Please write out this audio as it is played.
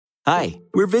Hi,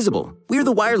 we're Visible. We're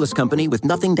the wireless company with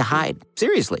nothing to hide.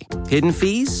 Seriously. Hidden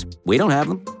fees? We don't have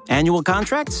them. Annual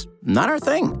contracts? Not our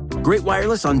thing. Great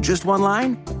wireless on just one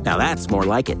line? Now that's more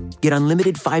like it. Get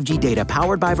unlimited 5G data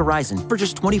powered by Verizon for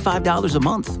just $25 a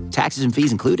month. Taxes and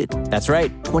fees included. That's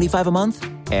right, $25 a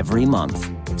month, every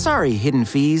month. Sorry, hidden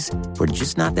fees. We're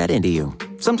just not that into you.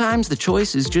 Sometimes the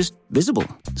choice is just Visible.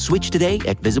 Switch today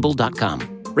at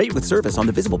Visible.com. Rate with service on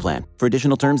the Visible plan. For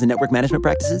additional terms and network management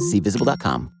practices, see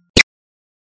Visible.com.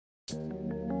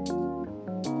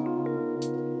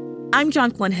 I'm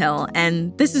Jonquilyn Hill,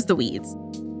 and this is The Weeds.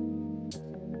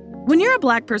 When you're a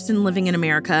Black person living in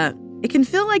America, it can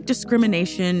feel like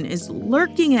discrimination is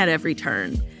lurking at every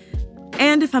turn.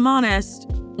 And if I'm honest,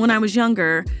 when I was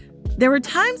younger, there were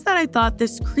times that I thought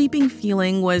this creeping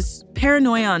feeling was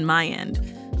paranoia on my end.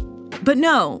 But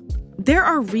no, there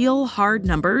are real hard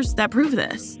numbers that prove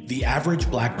this. The average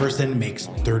Black person makes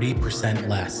 30%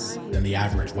 less than the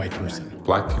average white person.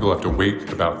 Black people have to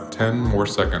wait about 10 more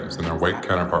seconds than their white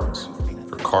counterparts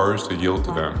for cars to yield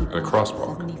to them at a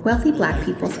crosswalk. Wealthy Black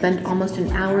people spend almost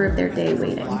an hour of their day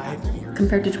waiting,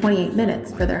 compared to 28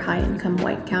 minutes for their high-income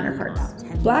white counterparts.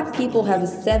 Black people have a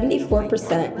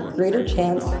 74% greater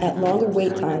chance at longer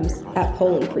wait times at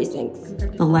polling precincts.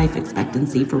 The life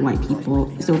expectancy for white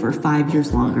people is over 5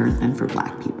 years longer than for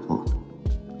Black people.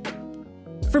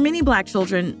 For many Black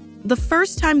children, the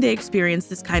first time they experience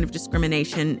this kind of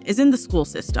discrimination is in the school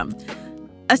system.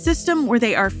 A system where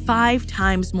they are 5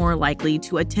 times more likely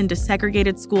to attend a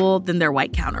segregated school than their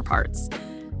white counterparts.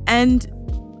 And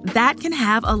that can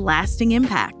have a lasting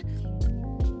impact.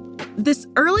 This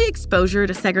early exposure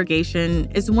to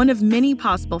segregation is one of many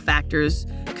possible factors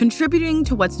contributing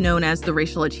to what's known as the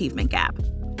racial achievement gap,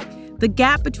 the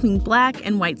gap between Black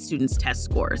and white students' test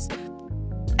scores.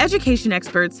 Education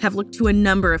experts have looked to a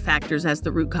number of factors as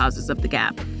the root causes of the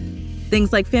gap,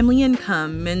 things like family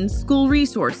income and school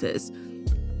resources.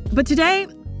 But today,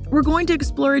 we're going to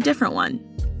explore a different one: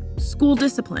 school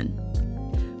discipline.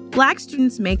 Black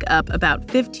students make up about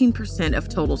 15% of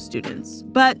total students,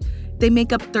 but they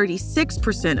make up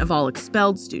 36% of all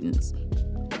expelled students.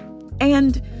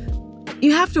 And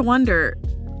you have to wonder,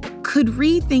 could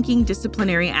rethinking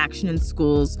disciplinary action in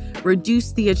schools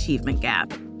reduce the achievement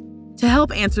gap? To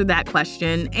help answer that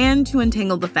question and to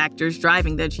untangle the factors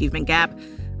driving the achievement gap,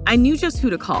 I knew just who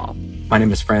to call. My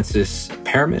name is Francis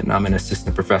Pearman. I'm an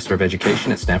assistant professor of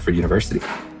education at Stanford University.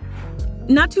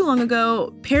 Not too long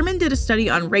ago, Pearman did a study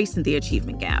on race and the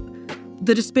achievement gap,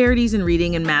 the disparities in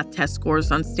reading and math test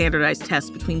scores on standardized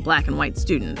tests between Black and white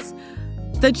students.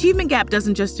 The achievement gap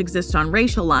doesn't just exist on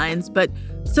racial lines, but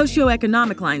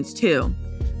socioeconomic lines too.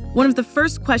 One of the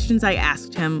first questions I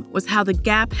asked him was how the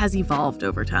gap has evolved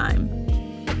over time.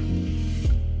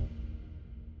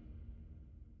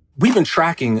 We've been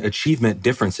tracking achievement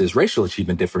differences, racial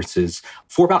achievement differences,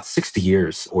 for about 60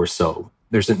 years or so.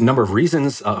 There's a number of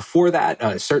reasons for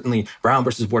that. Certainly, Brown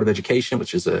versus Board of Education,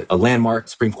 which is a landmark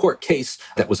Supreme Court case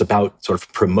that was about sort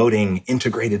of promoting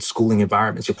integrated schooling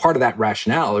environments. So part of that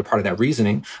rationale or part of that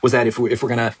reasoning was that if we're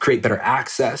going to create better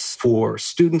access for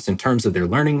students in terms of their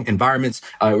learning environments,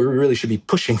 we really should be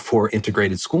pushing for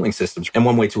integrated schooling systems. And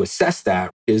one way to assess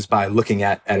that is by looking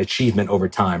at achievement over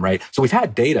time, right? So we've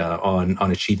had data on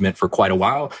achievement for quite a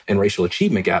while and racial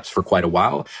achievement gaps for quite a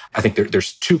while. I think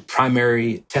there's 2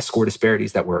 primary test score disparities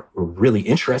that we're really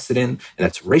interested in, and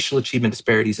that's racial achievement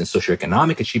disparities and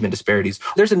socioeconomic achievement disparities.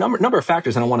 There's a number of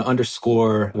factors, and I want to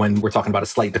underscore when we're talking about a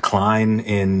slight decline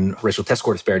in racial test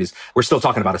score disparities, we're still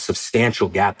talking about a substantial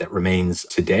gap that remains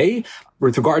today.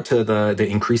 With regard to the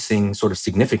increasing sort of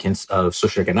significance of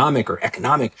socioeconomic or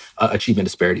economic achievement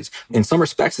disparities, in some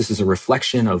respects, this is a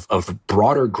reflection of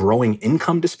broader growing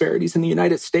income disparities in the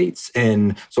United States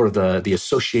and sort of the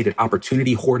associated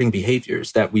opportunity hoarding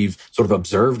behaviors that we've sort of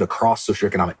observed across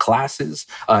socioeconomic classes.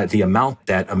 The amount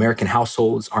that American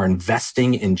households are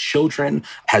investing in children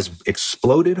has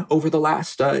exploded over the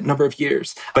last number of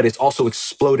years, but it's also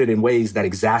exploded in ways that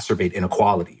exacerbate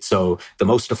inequality. So the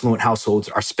most affluent households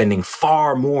are spending far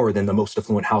more than the most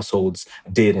affluent households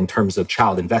did in terms of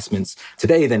child investments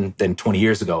today than 20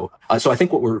 years ago. So I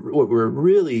think what we're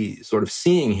really sort of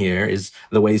seeing here is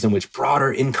the ways in which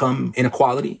broader income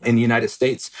inequality in the United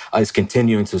States is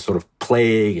continuing to sort of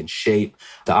plague and shape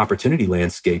the opportunity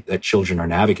landscape that children are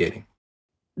navigating.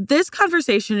 This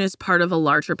conversation is part of a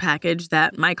larger package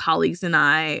that my colleagues and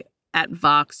I at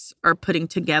Vox are putting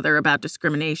together about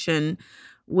discrimination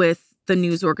with the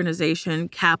news organization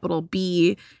Capital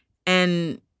B.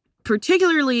 And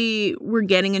particularly, we're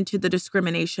getting into the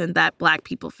discrimination that Black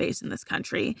people face in this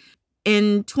country.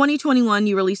 In 2021,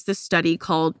 you released this study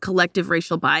called Collective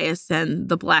Racial Bias and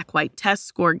the Black-White Test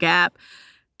Score Gap.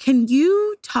 Can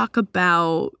you talk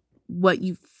about what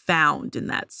you found in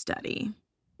that study?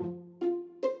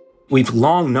 We've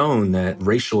long known that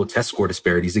racial test score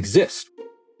disparities exist.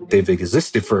 They've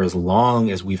existed for as long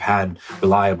as we've had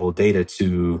reliable data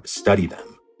to study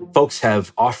them. Folks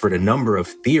have offered a number of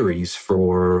theories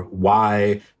for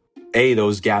why,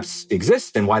 those gaps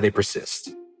exist and why they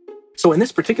persist. So in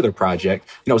this particular project,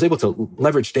 I was able to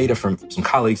leverage data from some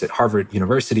colleagues at Harvard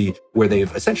University, where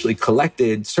they've essentially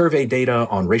collected survey data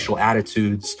on racial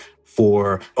attitudes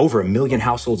for over 1 million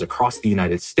households across the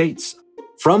United States.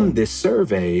 From this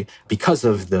survey, because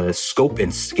of the scope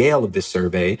and scale of this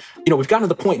survey, we've gotten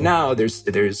to the point now, there's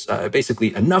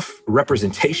basically enough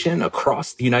representation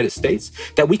across the United States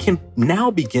that we can now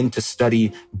begin to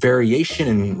study variation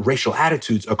in racial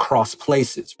attitudes across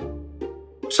places.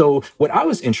 So what I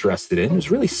was interested in was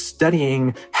really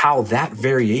studying how that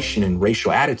variation in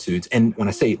racial attitudes, and when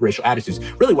I say racial attitudes,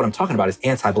 really what I'm talking about is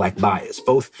anti-Black bias,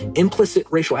 both implicit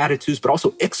racial attitudes, but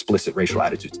also explicit racial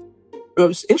attitudes. I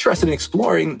was interested in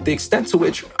exploring the extent to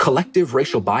which collective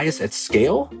racial bias at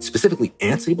scale, specifically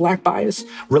anti-Black bias,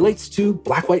 relates to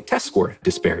Black-white test score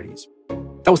disparities.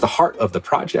 That was the heart of the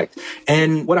project.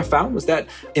 And what I found was that,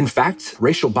 in fact,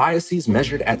 racial biases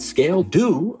measured at scale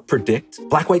do predict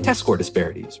Black-white test score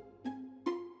disparities.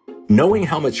 Knowing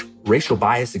how much racial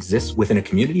bias exists within a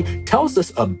community tells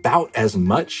us about as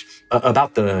much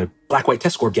about the Black-white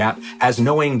test score gap as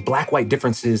knowing Black-white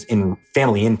differences in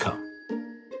family income.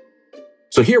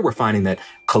 So here we're finding that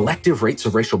collective rates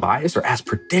of racial bias are as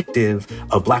predictive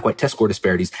of Black-white test score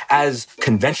disparities as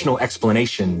conventional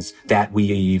explanations that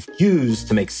we've used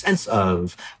to make sense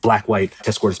of Black-white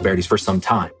test score disparities for some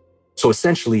time. So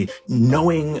essentially,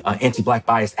 knowing anti-Black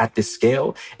bias at this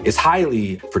scale is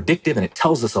highly predictive, and it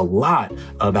tells us a lot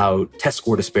about test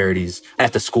score disparities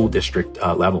at the school district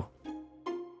level.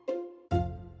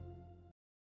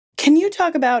 Can you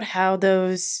talk about how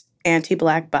those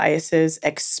anti-Black biases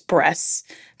express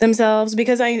themselves?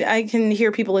 Because I can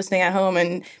hear people listening at home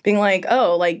and being like,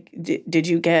 did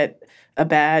you get a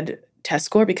bad test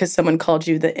score because someone called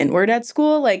you the N-word at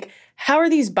school? How are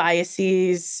these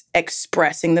biases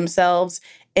expressing themselves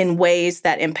in ways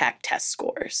that impact test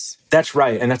scores? That's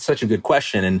right. And that's such a good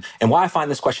question. And why I find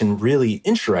this question really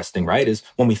interesting, right, is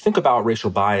when we think about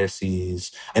racial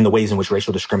biases and the ways in which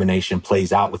racial discrimination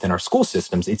plays out within our school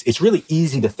systems, it's really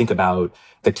easy to think about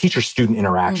the teacher-student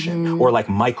interaction or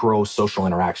micro social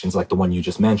interactions like the one you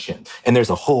just mentioned. And there's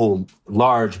a whole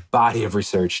large body of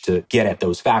research to get at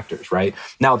those factors, right?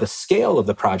 Now, the scale of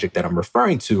the project that I'm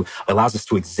referring to allows us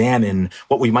to examine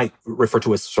what we might refer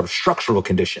to as sort of structural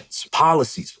conditions,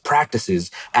 policies, practices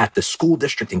at the school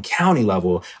district and county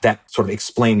level that sort of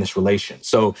explain this relation.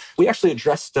 So we actually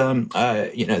addressed,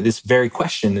 this very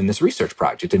question in this research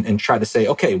project and tried to say,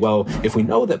 okay, well, if we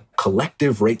know that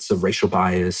collective rates of racial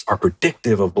bias are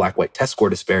predictive of Black-white test score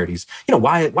disparities,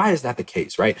 why is that the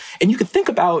case, right? And you can think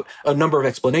about a number of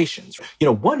explanations.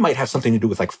 One might have something to do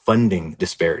with funding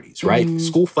disparities, right?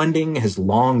 School funding has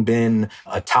long been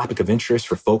a topic of interest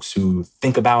for folks who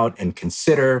think about and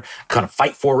consider, kind of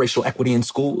fight for racial equity in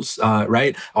schools,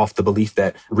 right? Off the belief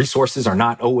that resources are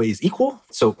not always equal.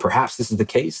 So perhaps this is the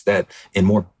case that in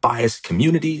more biased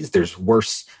communities, there's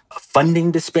worse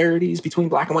funding disparities between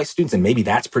Black and white students, and maybe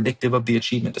that's predictive of the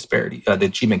achievement disparity, the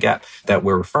achievement gap that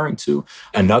we're referring to.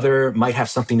 Another might have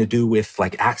something to do with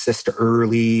access to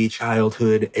early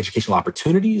childhood educational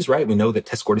opportunities, right? We know that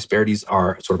test score disparities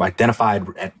are sort of identified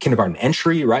at kindergarten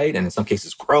entry, right? And in some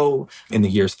cases grow in the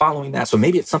years following that. So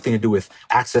maybe it's something to do with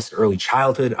access to early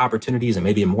childhood opportunities, and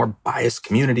maybe in more biased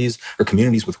communities or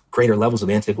communities with greater levels of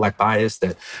anti-Black bias,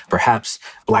 that perhaps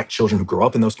Black children who grow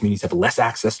up in those communities have less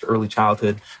access to early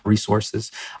childhood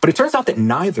resources. But it turns out that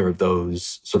neither of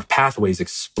those sort of pathways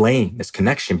explain this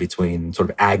connection between sort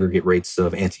of aggregate rates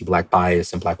of anti-Black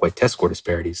bias and Black-white test score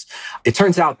disparities. It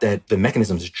turns out that the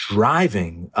mechanisms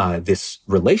driving this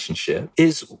relationship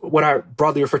is what I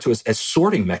broadly refer to as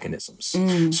sorting mechanisms.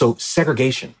 So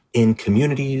segregation. In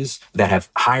communities that have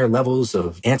higher levels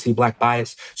of anti-Black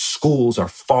bias, schools are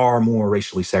far more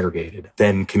racially segregated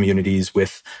than communities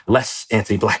with less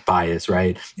anti-Black bias,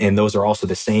 right? And those are also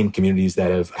the same communities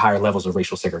that have higher levels of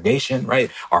racial segregation,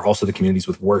 right? Are also the communities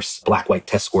with worse Black-white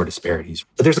test score disparities.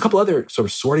 But there's a couple other sort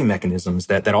of sorting mechanisms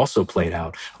that also played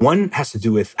out. One has to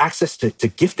do with access to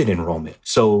gifted enrollment.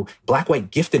 So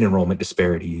Black-white gifted enrollment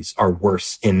disparities are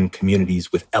worse in communities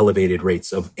with elevated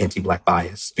rates of anti-Black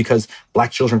bias because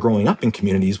Black children growing up in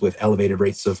communities with elevated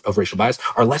rates of racial bias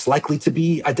are less likely to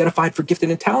be identified for gifted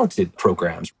and talented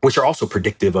programs, which are also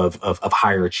predictive of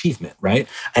higher achievement, right?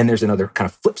 And there's another kind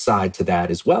of flip side to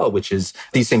that as well, which is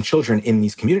these same children in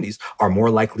these communities are more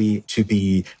likely to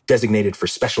be designated for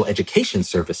special education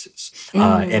services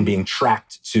and being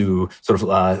tracked to sort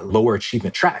of lower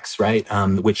achievement tracks, right?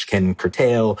 Which can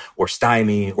curtail or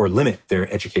stymie or limit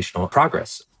their educational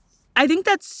progress. I think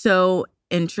that's so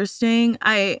interesting.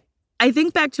 I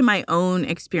think back to my own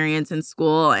experience in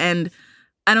school, and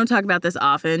I don't talk about this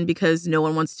often because no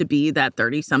one wants to be that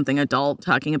 30-something adult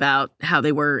talking about how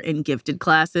they were in gifted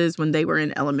classes when they were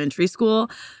in elementary school.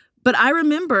 But I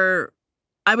remember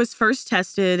I was first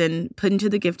tested and put into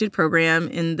the gifted program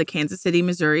in the Kansas City,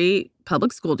 Missouri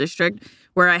public school district,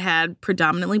 where I had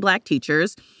predominantly Black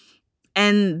teachers.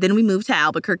 And then we moved to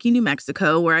Albuquerque, New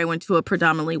Mexico, where I went to a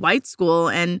predominantly white school.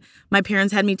 And my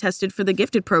parents had me tested for the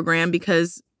gifted program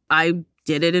because I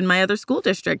did it in my other school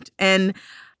district. And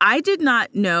I did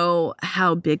not know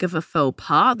how big of a faux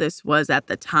pas this was at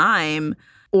the time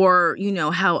or,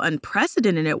 how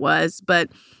unprecedented it was. But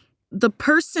the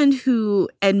person who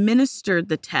administered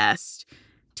the test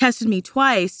tested me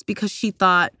twice because she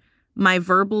thought my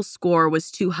verbal score was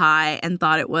too high and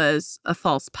thought it was a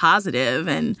false positive.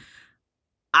 And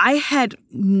I had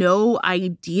no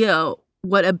idea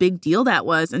what a big deal that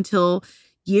was until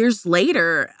years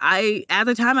later. At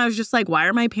the time, I was just like, why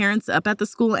are my parents up at the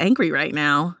school angry right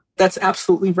now? That's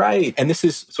absolutely right. And this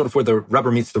is sort of where the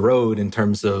rubber meets the road in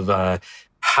terms of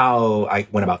how I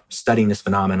went about studying this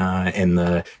phenomena and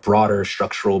the broader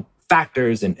structural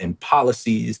factors and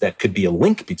policies that could be a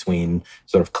link between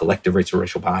sort of collective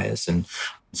racial bias and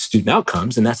student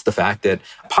outcomes. And that's the fact that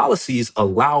policies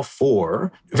allow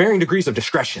for varying degrees of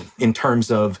discretion in terms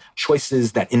of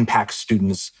choices that impact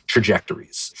students'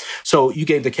 trajectories. So you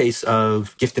gave the case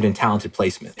of gifted and talented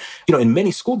placement. In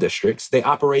many school districts, they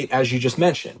operate as you just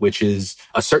mentioned, which is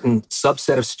a certain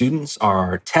subset of students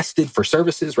are tested for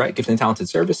services, right? Gifted and talented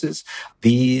services.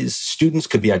 These students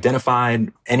could be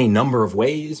identified any number of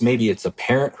ways. Maybe it's a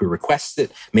parent who requests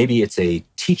it. Maybe it's a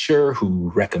teacher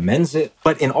who recommends it.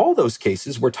 But in all those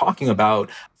cases, we're talking about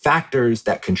factors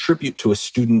that contribute to a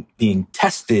student being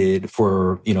tested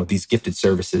for, these gifted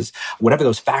services. Whatever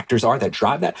those factors are that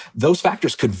drive that, those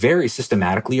factors could vary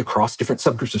systematically across different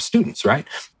subgroups of students, right?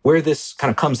 Where this kind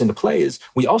of comes into play is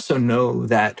we also know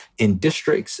that in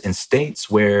districts and states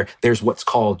where there's what's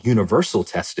called universal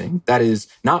testing, that is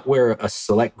not where a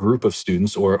select group of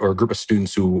students or a group of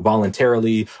students who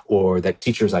voluntarily or that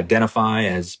teachers identify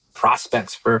as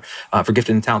prospects for gifted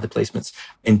and talented placements.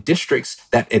 In districts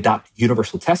that adopt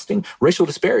universal testing, racial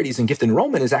disparities in gifted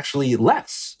enrollment is actually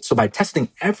less. So by testing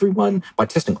everyone, by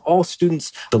testing all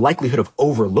students, the likelihood of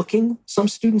overlooking some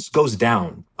students goes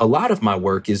down. A lot of my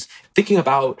work is thinking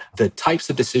about the types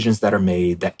of decisions that are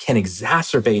made that can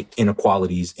exacerbate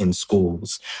inequalities in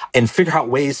schools and figure out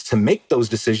ways to make those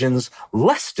decisions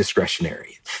less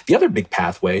discretionary. The other big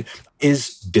pathway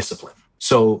is discipline.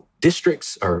 So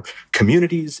districts or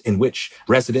communities in which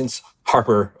residents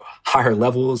harbor higher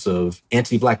levels of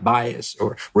anti-Black bias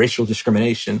or racial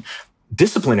discrimination,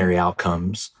 disciplinary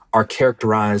outcomes are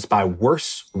characterized by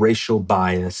worse racial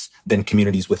bias than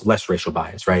communities with less racial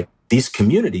bias, right? These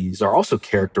communities are also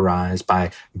characterized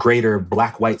by greater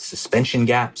Black-white suspension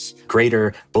gaps,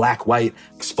 greater Black-white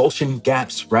expulsion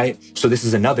gaps, right? So this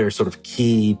is another sort of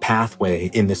key pathway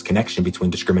in this connection between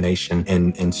discrimination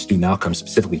and student outcomes,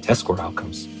 specifically test score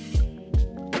outcomes.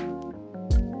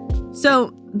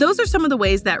 So those are some of the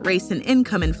ways that race and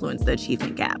income influence the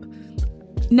achievement gap.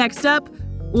 Next up,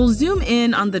 we'll zoom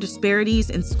in on the disparities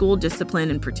in school discipline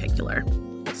in particular.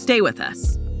 Stay with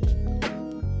us.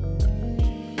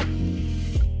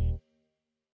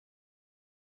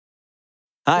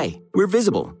 Hi, we're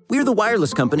Visible. We're the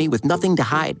wireless company with nothing to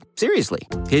hide. Seriously.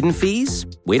 Hidden fees?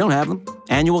 We don't have them.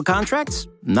 Annual contracts?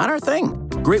 Not our thing.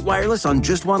 Great wireless on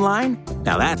just one line?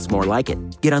 Now that's more like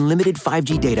it. Get unlimited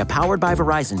 5G data powered by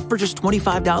Verizon for just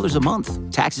 $25 a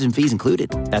month. Taxes and fees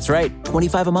included. That's right,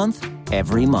 $25 a month,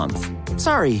 every month.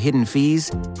 Sorry, hidden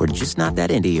fees. We're just not that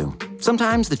into you.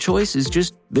 Sometimes the choice is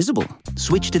just Visible.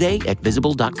 Switch today at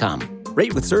Visible.com.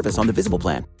 Rate with service on the Visible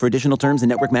plan. For additional terms and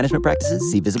network management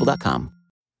practices, see Visible.com.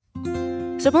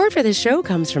 Support for this show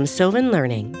comes from Sylvan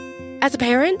Learning. As a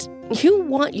parent, you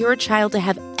want your child to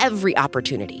have every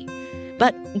opportunity.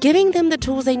 But giving them the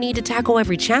tools they need to tackle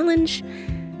every challenge,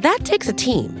 that takes a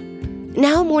team.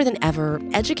 Now more than ever,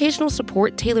 educational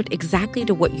support tailored exactly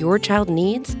to what your child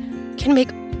needs can make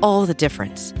all the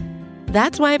difference.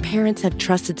 That's why parents have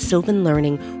trusted Sylvan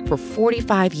Learning for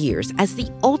 45 years as the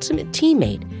ultimate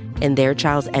teammate in their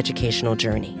child's educational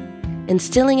journey.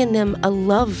 instilling in them a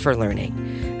love for learning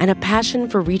and a passion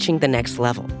for reaching the next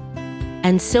level.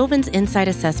 And Sylvan's Insight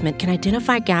Assessment can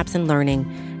identify gaps in learning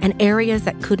and areas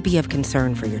that could be of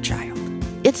concern for your child.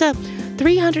 It's a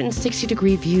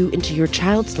 360-degree view into your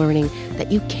child's learning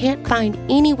that you can't find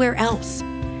anywhere else,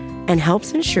 and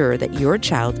helps ensure that your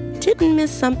child didn't miss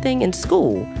something in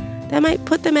school that might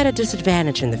put them at a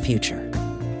disadvantage in the future.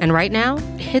 And right now,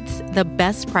 it's the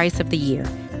best price of the year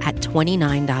at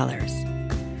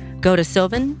 $29. Go to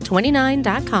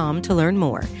sylvan29.com to learn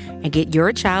more and get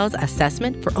your child's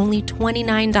assessment for only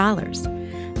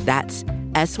 $29. That's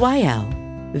SYLVAN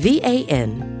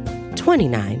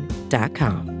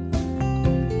 29.com.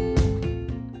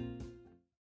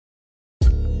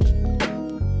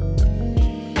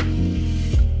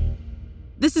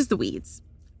 This is The Weeds.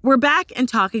 We're back and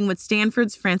talking with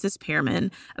Stanford's Frances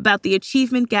Pearman about the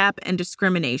achievement gap and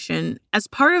discrimination as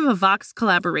part of a Vox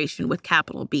collaboration with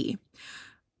Capital B.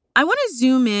 I want to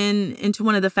zoom into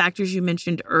one of the factors you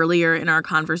mentioned earlier in our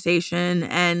conversation,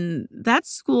 and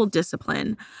that's school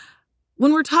discipline.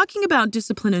 When we're talking about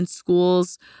discipline in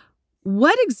schools,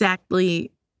 what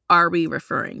exactly are we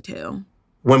referring to?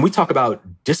 When we talk about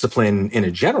discipline in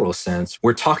a general sense,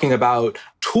 we're talking about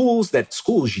tools that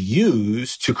schools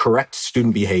use to correct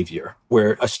student behavior,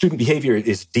 where a student behavior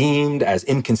is deemed as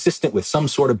inconsistent with some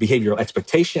sort of behavioral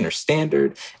expectation or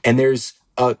standard, and there's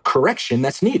a correction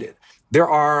that's needed. There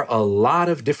are a lot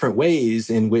of different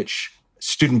ways in which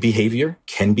student behavior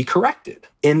can be corrected.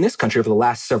 In this country, over the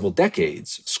last several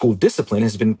decades, school discipline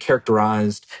has been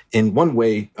characterized in one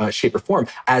way, shape, or form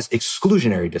as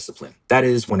exclusionary discipline. That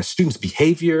is, when a student's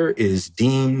behavior is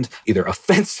deemed either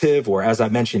offensive or, as I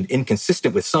mentioned,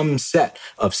 inconsistent with some set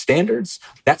of standards,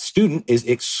 that student is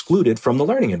excluded from the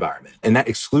learning environment. And that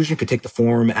exclusion could take the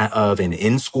form of an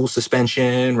in-school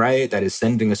suspension, right? That is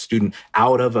sending a student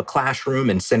out of a classroom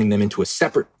and sending them into a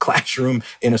separate classroom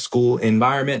in a school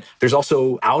environment. There's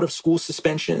also out-of-school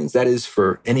suspensions. That is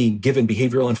for any given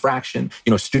behavioral infraction.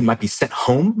 A student might be sent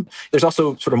home. There's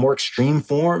also sort of more extreme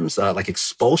forms like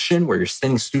expulsion, where you're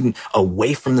sending a student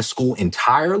away from the school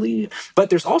entirely. But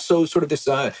there's also sort of this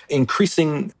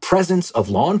increasing presence of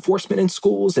law enforcement in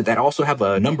schools that also have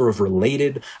a number of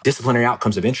related disciplinary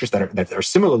outcomes of interest that are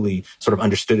similarly sort of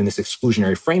understood in this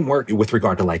exclusionary framework with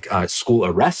regard to like school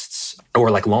arrests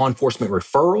or like law enforcement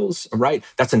referrals, right?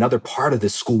 That's another part of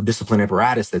this school discipline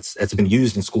apparatus that's been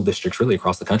used in school districts really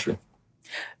across the country.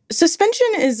 Suspension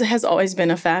has always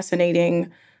been a fascinating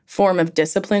form of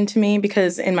discipline to me,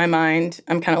 because in my mind,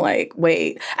 I'm kind of like,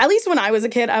 wait, at least when I was a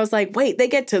kid, I was like, wait, they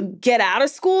get to get out of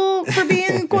school for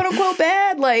being quote unquote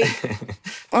bad? Like,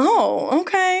 oh,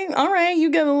 okay. All right. You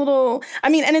get a little,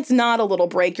 and it's not a little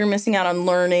break. You're missing out on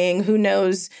learning. Who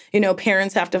knows,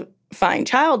 parents have to find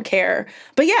childcare.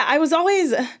 But yeah, I was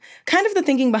always kind of the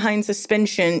thinking behind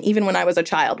suspension, even when I was a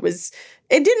child, was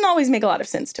it didn't always make a lot of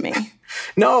sense to me.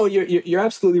 No, you're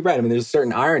absolutely right. There's a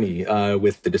certain irony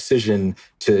with the decision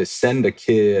to send a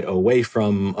kid away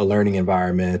from a learning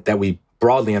environment that we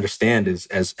broadly understand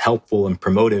as helpful and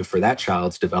promotive for that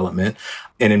child's development.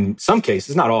 And in some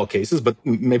cases, not all cases, but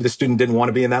maybe the student didn't want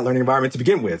to be in that learning environment to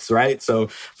begin with, right? So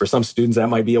for some students, that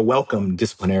might be a welcome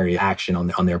disciplinary action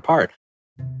on their part.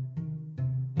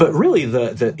 But really,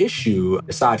 the issue,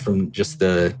 aside from just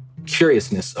the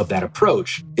curiousness of that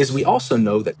approach, is we also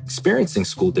know that experiencing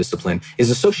school discipline is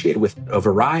associated with a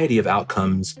variety of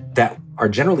outcomes that are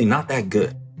generally not that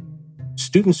good.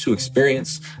 Students who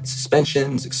experience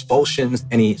suspensions, expulsions,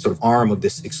 any sort of arm of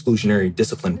this exclusionary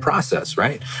discipline process,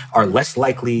 right, are less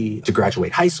likely to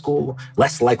graduate high school,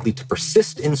 less likely to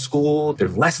persist in school. They're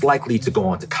less likely to go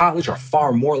on to college, are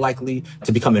far more likely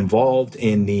to become involved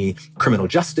in the criminal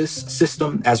justice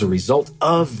system as a result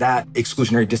of that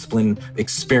exclusionary discipline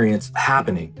experience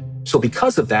happening. So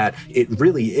because of that, it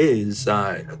really is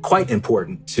quite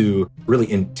important to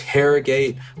really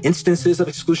interrogate instances of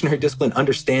exclusionary discipline,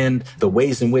 understand the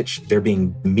ways in which they're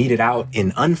being meted out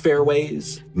in unfair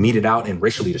ways, meted out in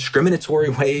racially discriminatory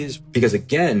ways, because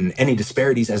again, any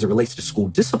disparities as it relates to school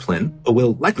discipline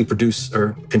will likely produce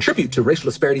or contribute to racial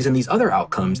disparities in these other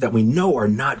outcomes that we know are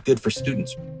not good for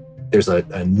students. There's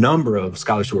a number of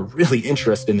scholars who are really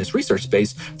interested in this research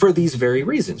space for these very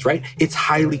reasons, right? It's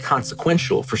highly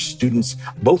consequential for students,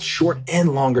 both short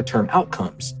and longer term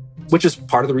outcomes. which is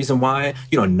part of the reason why,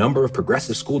 a number of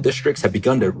progressive school districts have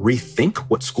begun to rethink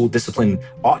what school discipline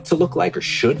ought to look like or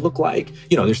should look like.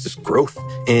 There's this growth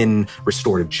in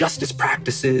restorative justice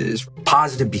practices,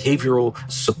 positive behavioral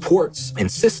supports and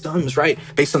systems, right?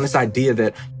 Based on this idea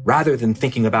that rather than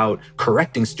thinking about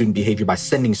correcting student behavior by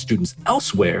sending students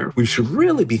elsewhere, we should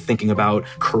really be thinking about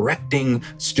correcting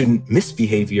student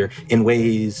misbehavior in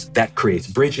ways that creates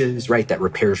bridges, right? That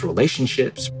repairs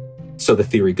relationships. So the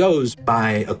theory goes,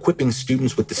 by equipping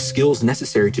students with the skills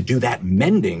necessary to do that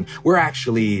mending, we're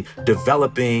actually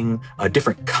developing a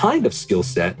different kind of skill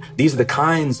set. These are the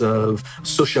kinds of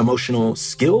socio-emotional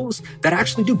skills that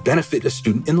actually do benefit a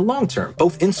student in the long term,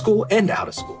 both in school and out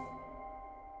of school.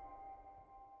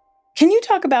 Can you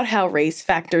talk about how race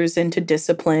factors into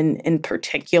discipline in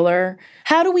particular?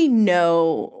 How do we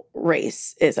know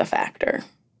race is a factor?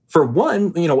 For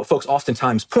one, what folks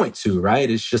oftentimes point to, right,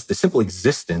 is just the simple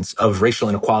existence of racial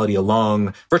inequality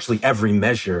along virtually every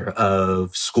measure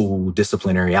of school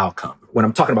disciplinary outcome. When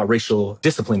I'm talking about racial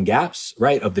discipline gaps,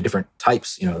 right, of the different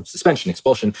types, suspension,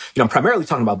 expulsion, I'm primarily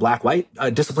talking about Black-white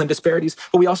discipline disparities,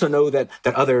 but we also know that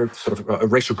other sort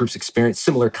of racial groups experience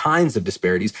similar kinds of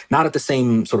disparities, not at the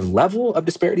same sort of level of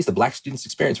disparities that Black students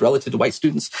experience relative to white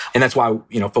students. And that's why,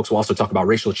 folks will also talk about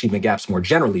racial achievement gaps more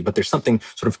generally, but there's something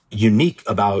sort of unique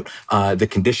about the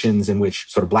conditions in which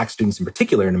sort of Black students in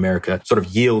particular in America sort of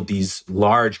yield these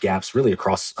large gaps really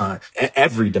across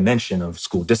every dimension of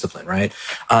school discipline, right?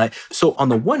 So on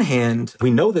the one hand, we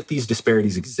know that these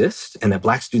disparities exist and that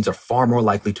Black students are far more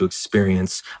likely to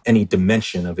experience any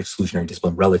dimension of exclusionary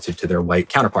discipline relative to their white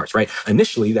counterparts, right?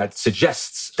 Initially, that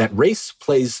suggests that race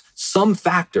plays some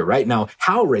factor, right? Now,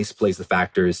 how race plays the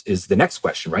factor is the next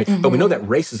question, right? Mm-hmm. But we know that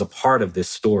race is a part of this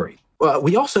story.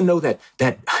 We also know that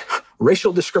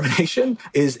racial discrimination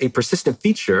is a persistent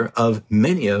feature of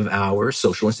many of our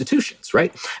social institutions,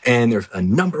 right? And there's a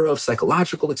number of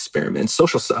psychological experiments,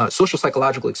 social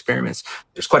psychological experiments.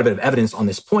 There's quite a bit of evidence on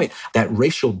this point that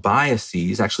racial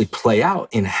biases actually play out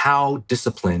in how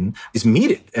discipline is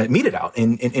meted out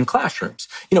in classrooms.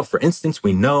 For instance,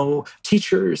 we know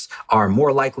teachers are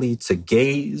more likely to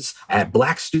gaze at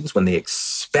Black students when they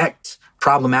expect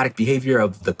problematic behavior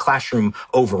of the classroom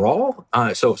overall.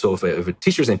 So if a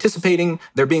teacher's anticipating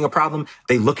there being a problem,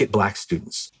 they look at Black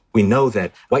students. We know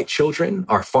that white children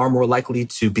are far more likely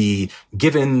to be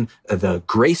given the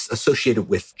grace associated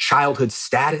with childhood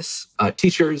status.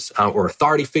 Teachers or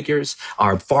authority figures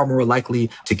are far more likely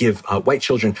to give white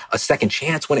children a second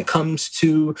chance when it comes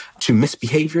to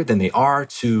misbehavior than they are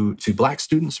to Black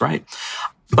students, right?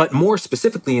 But more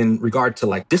specifically in regard to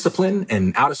like discipline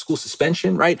and out of school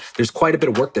suspension, right? There's quite a bit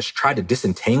of work that's tried to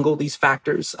disentangle these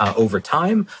factors over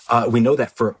time. We know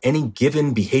that for any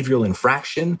given behavioral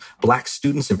infraction, Black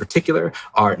students in particular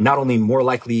are not only more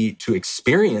likely to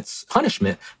experience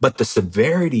punishment, but the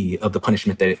severity of the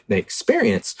punishment that they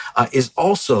experience is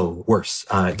also worse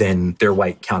than their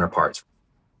white counterparts.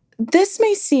 This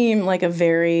may seem like a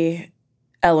very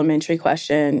elementary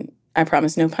question. I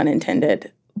promise no pun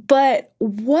intended. But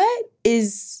what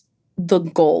is the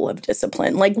goal of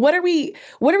discipline? Like, what are we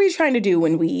trying to do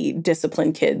when we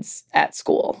discipline kids at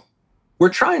school? We're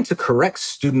trying to correct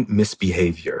student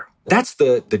misbehavior. That's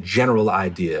the general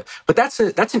idea. But that's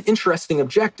an interesting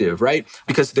objective, right?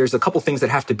 Because there's a couple things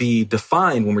that have to be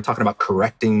defined when we're talking about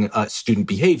correcting student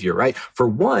behavior, right? For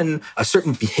one, a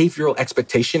certain behavioral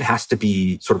expectation has to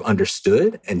be sort of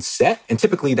understood and set. And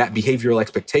typically that behavioral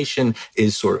expectation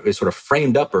is sort of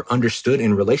framed up or understood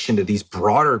in relation to these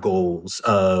broader goals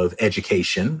of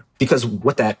education. Because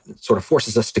what that sort of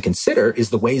forces us to consider is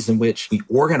the ways in which we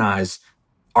organize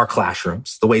our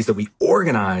classrooms, the ways that we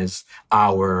organize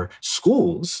our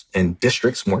schools and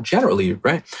districts more generally,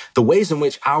 right? The ways in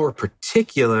which our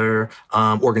particular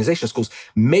organization of schools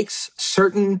makes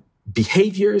certain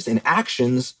behaviors and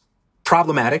actions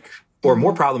problematic or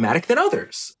more problematic than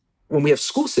others. When we have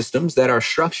school systems that are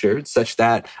structured such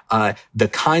that the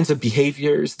kinds of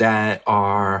behaviors that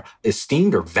are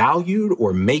esteemed or valued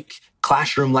or make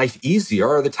classroom life easier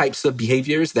are the types of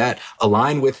behaviors that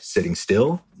align with sitting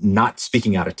still, not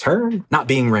speaking out of turn, not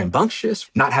being rambunctious,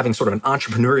 not having sort of an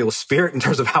entrepreneurial spirit in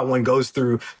terms of how one goes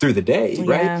through the day,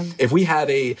 right? Yeah. If we have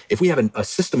a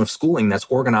system of schooling that's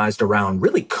organized around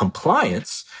really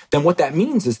compliance, then what that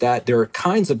means is that there are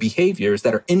kinds of behaviors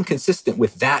that are inconsistent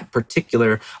with that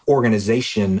particular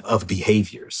organization of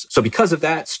behaviors. So because of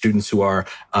that, students who are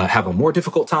have a more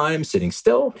difficult time sitting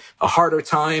still, a harder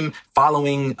time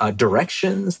following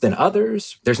directions than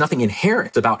others. There's nothing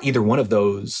inherent about either one of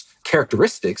those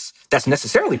characteristics, that's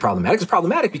necessarily problematic. It's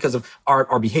problematic because of our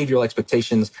behavioral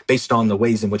expectations based on the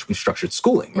ways in which we've structured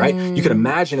schooling, right? You can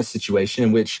imagine a situation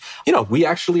in which, we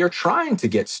actually are trying to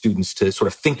get students to sort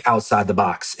of think outside the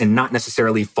box and not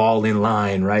necessarily fall in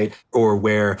line, right? Or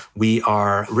where we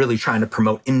are really trying to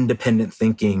promote independent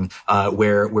thinking,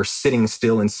 where we're sitting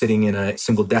still and sitting in a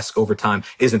single desk over time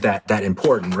isn't that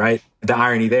important, right? The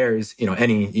irony there is,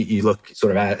 you look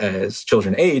sort of as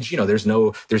children age,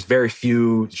 there's very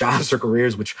few jobs or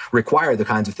careers which require the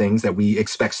kinds of things that we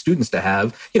expect students to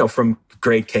have, from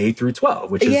grade K through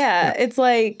 12, which is... Yeah, it's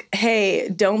like, hey,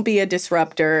 don't be a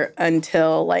disruptor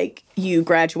until you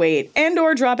graduate and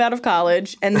or drop out of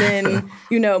college and then,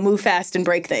 move fast and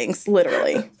break things,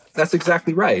 literally. That's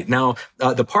exactly right. Now,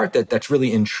 the part that's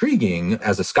really intriguing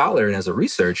as a scholar and as a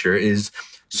researcher is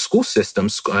school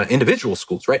systems, individual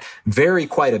schools, right, vary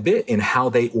quite a bit in how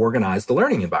they organize the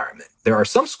learning environment. There are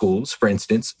some schools, for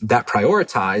instance, that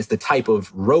prioritize the type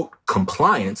of rote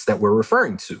compliance that we're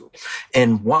referring to.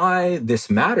 And why this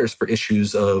matters for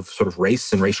issues of sort of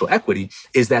race and racial equity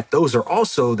is that those are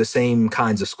also the same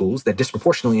kinds of schools that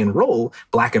disproportionately enroll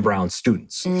Black and brown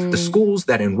students. The schools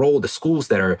that enroll, the schools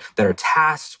that are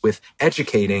tasked with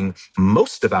educating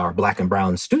most of our Black and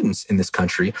brown students in this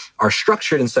country are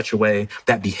structured in such a way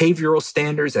that behavioral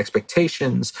standards,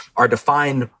 expectations are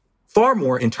defined far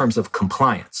more in terms of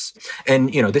compliance.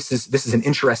 And, this is an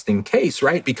interesting case,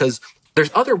 right? Because there's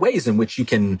other ways in which you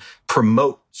can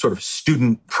promote sort of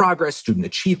student progress, student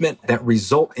achievement that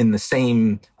result in the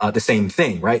same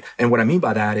thing, right? And what I mean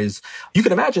by that is you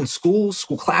can imagine school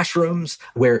classrooms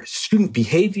where student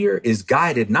behavior is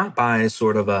guided not by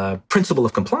sort of a principle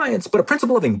of compliance, but a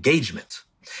principle of engagement.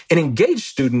 An engaged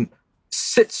student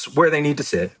sits where they need to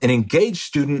sit. An engaged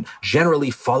student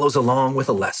generally follows along with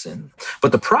a lesson.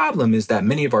 But the problem is that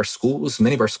many of our schools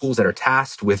that are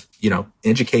tasked with,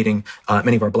 educating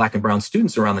many of our Black and brown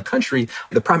students around the country,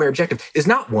 the primary objective is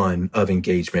not one of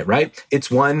engagement, right?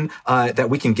 It's one that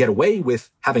we can get away with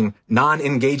having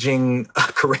non-engaging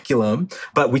curriculum,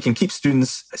 but we can keep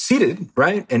students seated,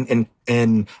 right?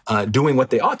 And doing what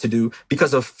they ought to do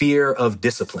because of fear of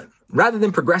discipline. Rather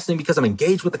than progressing because I'm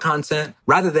engaged with the content,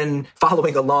 rather than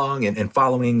following along and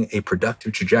following a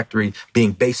productive trajectory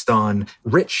being based on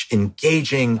rich,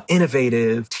 engaging,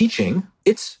 innovative teaching,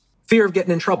 it's fear of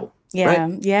getting in trouble. Yeah,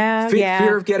 right? yeah.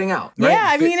 Fear of getting out. Right? Yeah,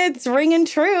 I mean, it's ringing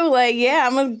true.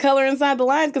 I'm going to color inside the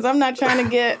lines because I'm not trying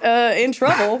to get in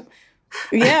trouble.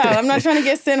 Yeah, I'm not trying to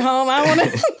get sent home. I want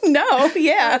to know.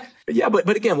 Yeah. Yeah,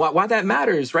 but again, why that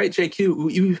matters, right,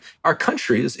 JQ? Our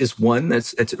country is one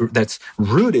that's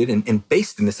rooted and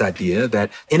based in this idea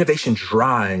that innovation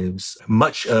drives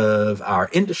much of our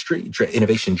industry.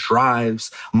 Innovation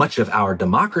drives much of our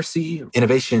democracy.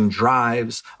 Innovation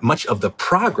drives much of the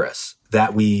progress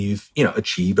that we've,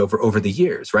 achieved over the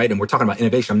years, right? And we're talking about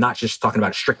innovation. I'm not just talking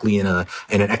about it strictly in an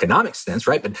economic sense,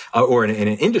 right? But or in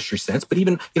an industry sense, but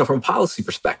even, from a policy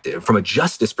perspective, from a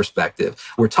justice perspective,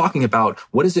 we're talking about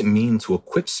what does it mean to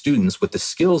equip students with the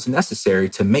skills necessary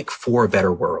to make for a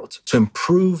better world, to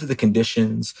improve the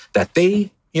conditions that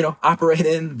they operate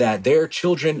in, that their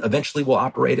children eventually will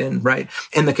operate in, right?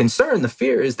 And the concern, the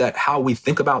fear is that how we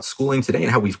think about schooling today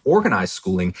and how we've organized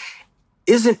schooling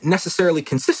isn't necessarily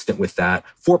consistent with that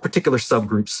for particular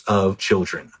subgroups of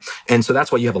children. And so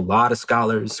that's why you have a lot of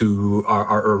scholars who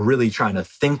are really trying to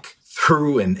think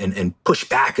through and push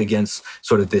back against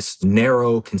sort of this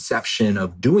narrow conception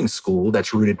of doing school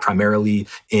that's rooted primarily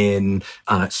in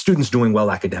students doing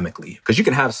well academically. Because you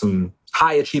can have some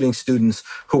high-achieving students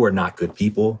who are not good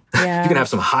people. Yeah. You can have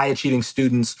some high-achieving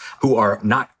students who are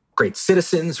not great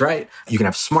citizens, right? You can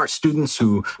have smart students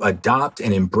who adopt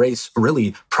and embrace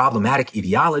really problematic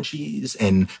ideologies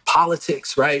and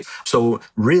politics, right? So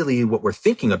really what we're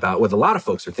thinking about, what a lot of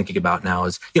folks are thinking about now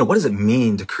is, what does it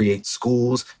mean to create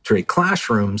schools, create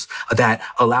classrooms that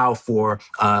allow for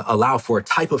a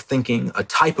type of thinking, a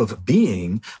type of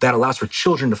being that allows for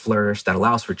children to flourish, that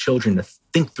allows for children to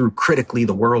think through critically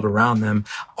the world around them,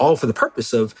 all for the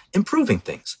purpose of improving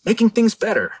things, making things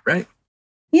better, right?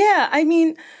 Yeah, I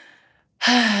mean,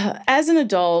 as an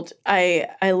adult, I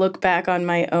look back on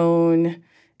my own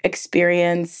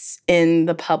experience in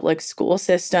the public school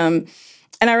system.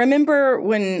 And I remember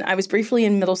when I was briefly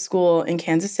in middle school in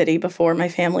Kansas City before my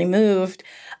family moved,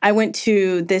 I went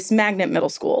to this magnet middle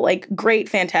school, great,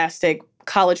 fantastic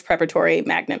college preparatory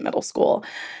magnet middle school.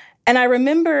 And I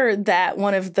remember that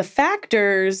one of the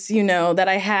factors, that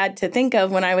I had to think of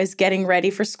when I was getting ready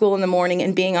for school in the morning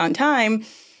and being on time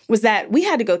was that we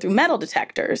had to go through metal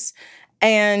detectors.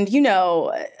 And,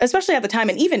 especially at the time,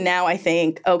 and even now, I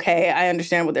think, okay, I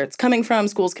understand where it's coming from.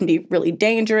 Schools can be really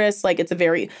dangerous. It's a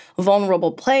very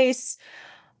vulnerable place.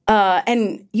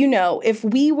 And, if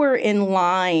we were in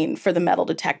line for the metal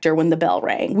detector when the bell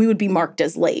rang, we would be marked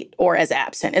as late or as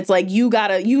absent. It's like, you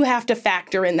have to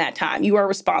factor in that time. You are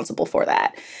responsible for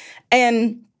that.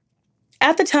 And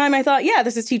at the time, I thought, yeah,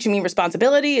 this is teaching me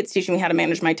responsibility. It's teaching me how to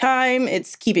manage my time.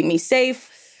 It's keeping me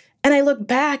safe. And I look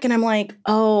back and I'm like,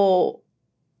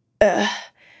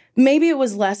 maybe it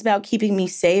was less about keeping me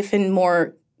safe and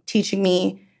more teaching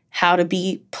me how to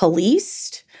be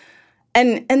policed.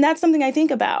 And that's something I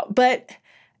think about. But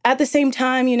at the same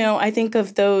time, I think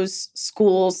of those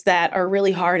schools that are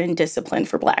really hard in discipline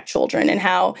for Black children and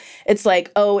how it's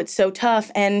like, oh, it's so tough.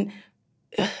 And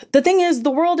the thing is, the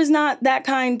world is not that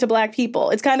kind to Black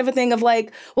people. It's kind of a thing of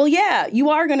like, well, yeah, you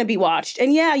are going to be watched.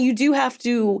 And yeah, you do have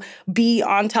to be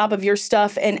on top of your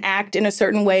stuff and act in a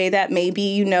certain way that maybe,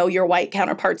 your white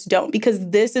counterparts don't, because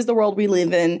this is the world we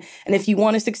live in. And if you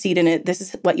want to succeed in it, this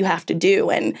is what you have to do.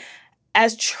 And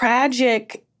as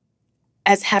tragic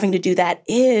as having to do that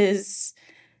is,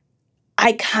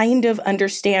 I kind of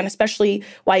understand, especially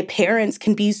why parents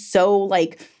can be so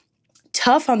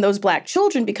tough on those Black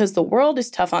children, because the world is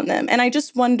tough on them. And I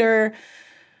just wonder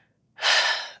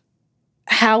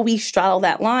how we straddle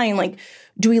that line.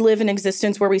 Do we live in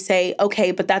existence where we say,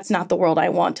 okay, but that's not the world I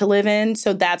want to live in,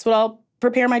 so that's what I'll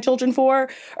prepare my children for?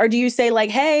 Or do you say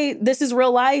hey, this is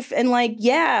real life, and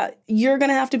yeah, you're going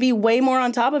to have to be way more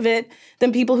on top of it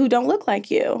than people who don't look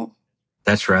like you?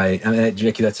 That's right. I mean,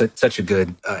 Jackie, that's such a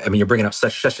good, you're bringing up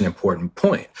such an important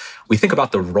point. We think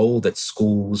about the role that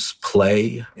schools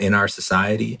play in our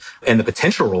society and the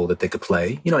potential role that they could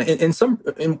play.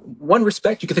 In one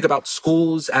respect, you can think about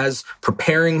schools as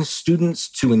preparing students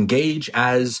to engage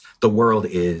as the world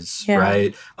is,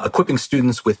 right? Equipping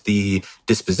students with the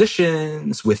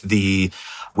dispositions, with the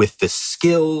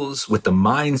skills, with the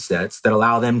mindsets that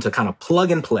allow them to kind of plug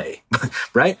and play,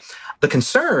 right? The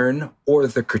concern or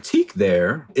the critique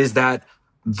there is that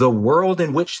the world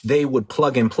in which they would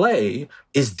plug and play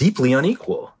is deeply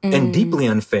unequal and deeply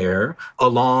unfair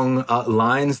along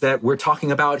lines that we're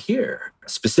talking about here.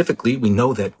 Specifically, we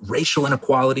know that racial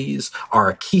inequalities are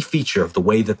a key feature of the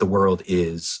way that the world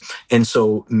is. And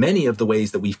so many of the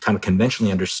ways that we've kind of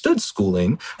conventionally understood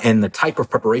schooling and the type of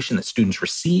preparation that students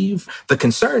receive, the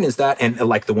concern is that, and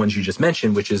like the ones you just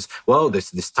mentioned, which is, well,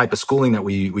 this type of schooling that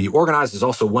we organize is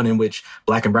also one in which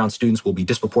Black and brown students will be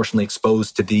disproportionately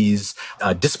exposed to these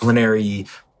disciplinary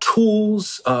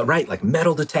tools, right? Like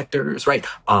metal detectors, right?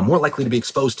 More likely to be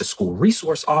exposed to school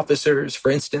resource officers, for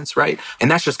instance, right?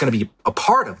 And that's just going to be a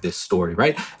part of this story,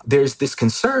 right? There's this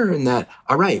concern that,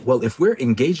 all right, well, if we're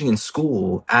engaging in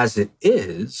school as it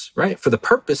is, right, for the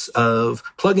purpose of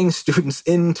plugging students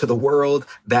into the world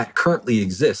that currently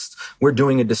exists, we're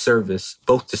doing a disservice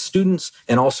both to students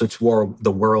and also to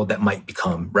the world that might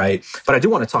become, right? But I do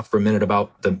want to talk for a minute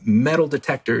about the metal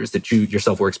detectors that you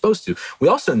yourself were exposed to. We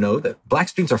also know that Black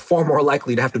students are far more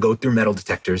likely to have to go through metal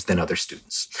detectors than other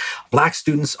students. Black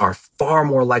students are far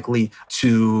more likely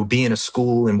to be in a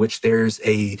school in which there's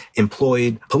a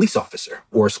employed police officer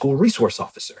or a school resource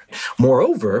officer.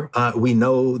 Moreover, we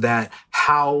know that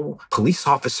how police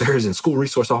officers and school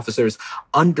resource officers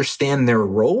understand their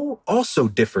role also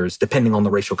differs depending on the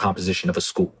racial composition of a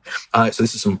school. So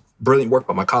this is some brilliant work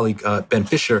by my colleague, Ben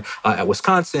Fisher at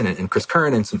Wisconsin and Chris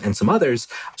Curran and some others.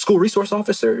 School resource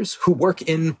officers who work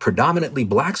in predominantly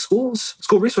Black schools,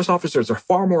 school resource officers are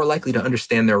far more likely to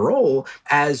understand their role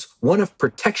as one of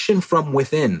protection from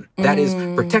within. That is,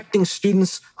 protecting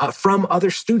students from other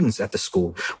students at the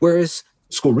school. Whereas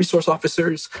school resource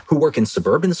officers who work in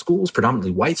suburban schools,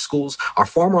 predominantly white schools, are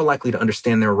far more likely to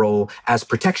understand their role as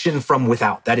protection from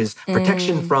without. That is,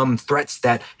 protection from threats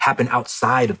that happen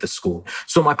outside of the school.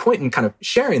 So my point in kind of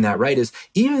sharing that, right, is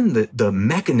even the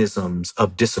mechanisms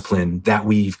of discipline that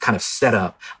we've kind of set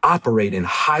up operate in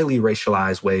highly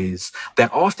racialized ways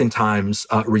that oftentimes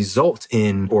result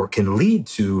in or can lead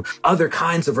to other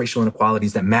kinds of racial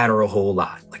inequalities that matter a whole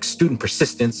lot, like student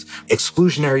persistence,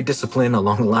 exclusionary discipline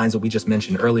along the lines that we just mentioned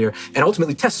earlier, and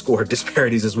ultimately test score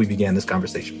disparities as we began this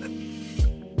conversation with.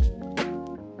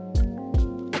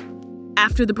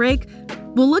 After the break,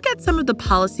 we'll look at some of the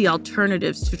policy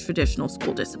alternatives to traditional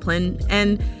school discipline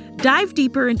and dive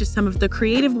deeper into some of the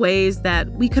creative ways that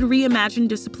we could reimagine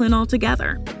discipline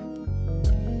altogether.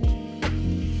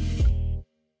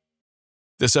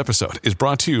 This episode is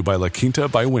brought to you by La Quinta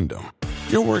by Wyndham.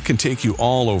 Your work can take you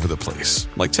all over the place,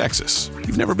 like Texas.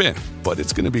 You've never been, but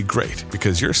it's going to be great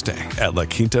because you're staying at La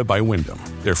Quinta by Wyndham.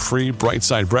 Their free Bright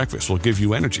Side breakfast will give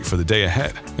you energy for the day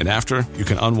ahead. And after, you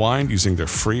can unwind using their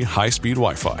free high-speed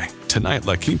Wi-Fi. Tonight,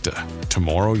 La Quinta.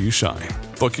 Tomorrow, you shine.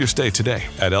 Book your stay today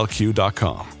at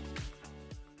lq.com.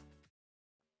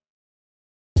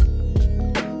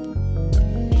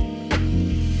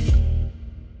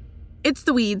 It's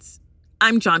The Weeds.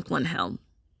 I'm Jonquilyn Hill.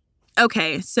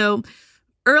 Okay, so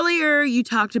earlier you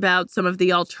talked about some of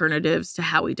the alternatives to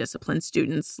how we discipline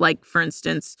students, like, for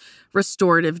instance,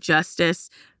 restorative justice.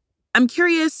 I'm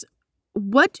curious,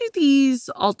 what do these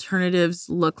alternatives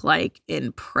look like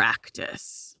in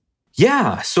practice?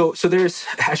 Yeah, so there's,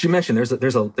 as you mentioned,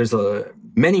 there's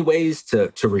many ways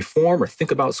to reform or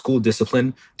think about school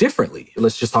discipline differently.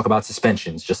 Let's just talk about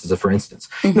suspensions, just as a for instance.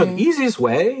 The easiest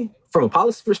way from a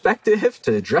policy perspective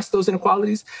to address those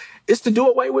inequalities is to do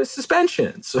away with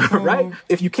suspensions, right?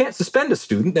 If you can't suspend a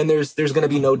student, then there's going to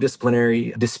be no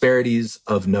disciplinary disparities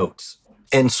of note.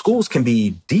 And schools can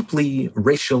be deeply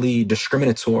racially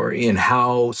discriminatory in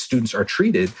how students are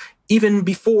treated, even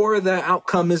before the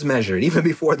outcome is measured, even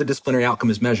before the disciplinary outcome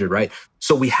is measured, right?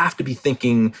 So we have to be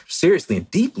thinking seriously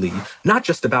and deeply, not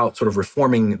just about sort of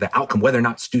reforming the outcome, whether or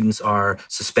not students are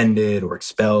suspended or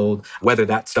expelled, whether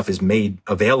that stuff is made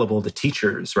available to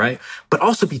teachers, right? But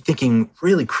also be thinking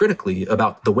really critically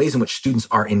about the ways in which students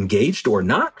are engaged or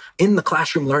not in the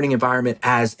classroom learning environment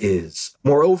as is.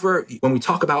 Moreover, when we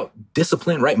talk about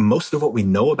discipline, right, most of what we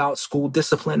know about school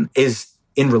discipline is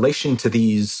in relation to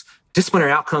these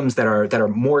disciplinary outcomes that are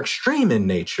more extreme in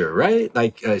nature, right?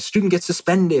 Like a student gets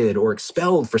suspended or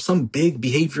expelled for some big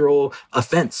behavioral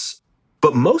offense.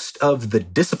 But most of the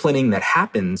disciplining that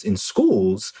happens in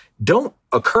schools don't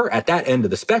occur at that end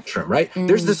of the spectrum, right?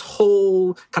 There's this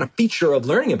whole kind of feature of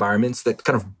learning environments that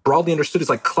kind of broadly understood as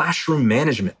like classroom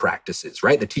management practices,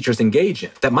 right? That teachers engage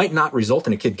in that might not result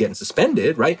in a kid getting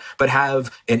suspended, right? But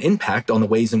have an impact on the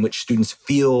ways in which students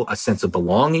feel a sense of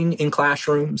belonging in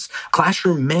classrooms.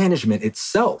 Classroom management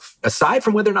itself, aside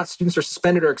from whether or not students are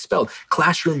suspended or expelled,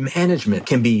 classroom management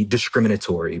can be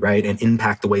discriminatory, right? And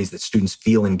impact the ways that students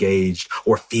feel engaged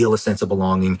or feel a sense of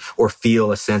belonging or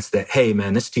feel a sense that, hey,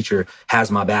 man, this teacher has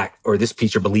my back or this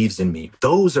teacher believes in me.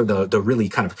 Those are the really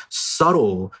kind of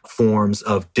subtle forms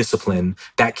of discipline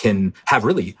that can have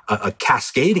really a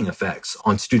cascading effects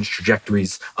on students'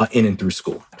 trajectories in and through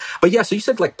school. But yeah, so you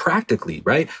said like practically,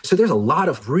 right? So there's a lot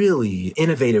of really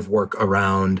innovative work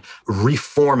around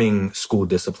reforming school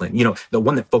discipline. The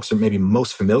one that folks are maybe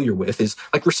most familiar with is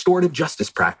like restorative justice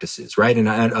practices, right? And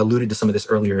I alluded to some of this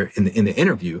earlier in the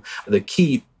interview. The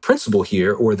key principle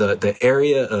here, or the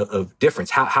area of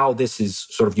difference, how this is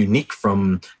sort of unique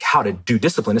from how to do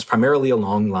discipline, is primarily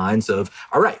along lines of,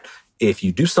 all right, if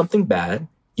you do something bad,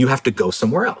 you have to go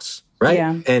somewhere else, right?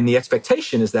 Yeah. And the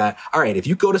expectation is that, all right, if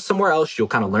you go to somewhere else, you'll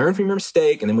kind of learn from your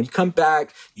mistake. And then when you come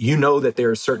back, you know that there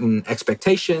are certain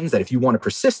expectations that if you want to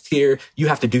persist here, you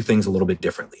have to do things a little bit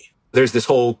differently. There's this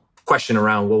whole question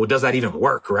around, well, does that even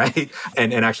work, right?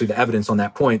 And actually the evidence on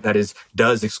that point, that is,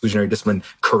 does exclusionary discipline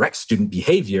correct student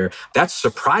behavior? That's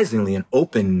surprisingly an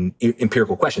open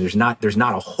empirical question. There's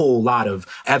not a whole lot of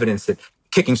evidence that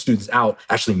kicking students out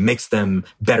actually makes them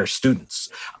better students.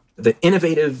 The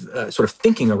innovative sort of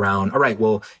thinking around, all right,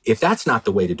 well, if that's not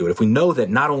the way to do it, if we know that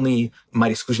not only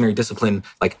might exclusionary discipline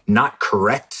like not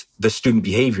correct the student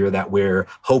behavior that we're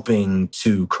hoping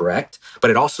to correct,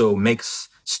 but it also makes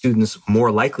students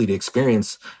more likely to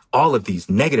experience all of these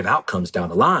negative outcomes down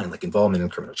the line, like involvement in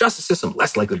the criminal justice system,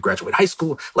 less likely to graduate high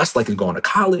school, less likely to go on to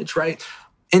college, right?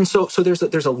 And so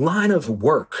there's a line of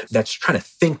work that's trying to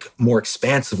think more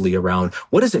expansively around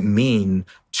what does it mean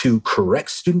to correct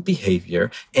student behavior.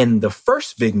 And the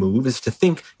first big move is to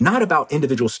think not about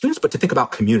individual students, but to think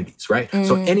about communities, right?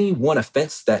 So any one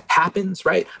offense that happens,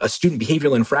 right, a student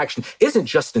behavioral infraction isn't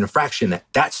just an infraction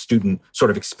that student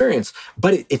sort of experienced,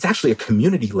 but it's actually a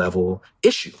community level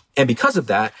issue. And because of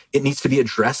that, it needs to be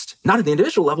addressed not at the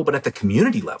individual level, but at the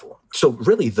community level. So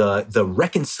really the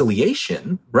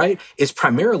reconciliation, right, is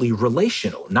primarily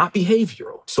relational, not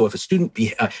behavioral. So if a student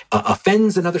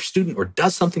offends another student or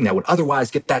does something that would otherwise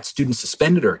get that student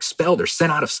suspended or expelled or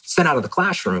sent out of the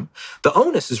classroom, the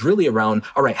onus is really around,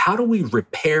 all right, how do we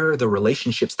repair the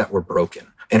relationships that were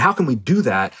broken? And how can we do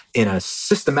that in a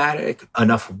systematic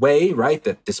enough way, right,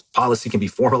 that this policy can be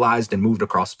formalized and moved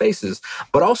across spaces,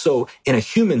 but also in a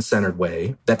human-centered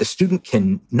way that the student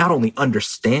can not only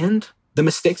understand the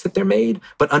mistakes that they're made,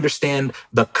 but understand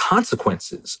the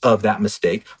consequences of that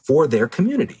mistake for their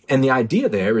community. And the idea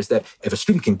there is that if a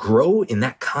student can grow in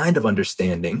that kind of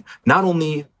understanding, not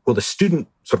only will the student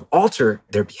sort of alter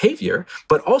their behavior,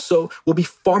 but also will be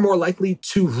far more likely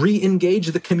to re-engage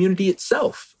the community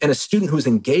itself. And a student who's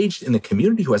engaged in the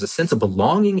community, who has a sense of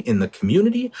belonging in the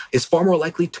community, is far more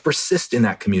likely to persist in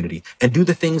that community and do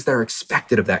the things that are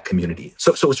expected of that community.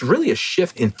 So it's really a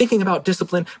shift in thinking about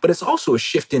discipline, but it's also a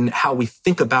shift in how we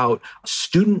think about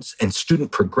students and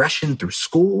student progression through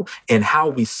school and how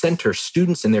we center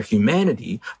students and their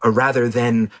humanity rather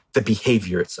than the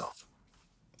behavior itself.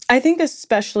 I think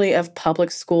especially of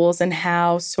public schools and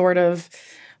how sort of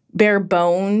bare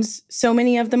bones so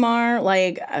many of them are.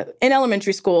 Like in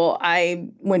elementary school, I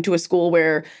went to a school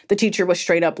where the teacher was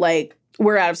straight up like,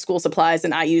 we're out of school supplies,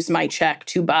 and I used my check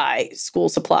to buy school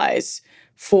supplies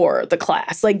for the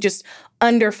class. Like just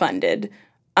underfunded.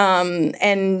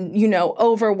 And, you know,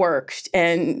 overworked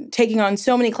and taking on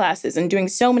so many classes and doing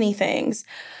so many things.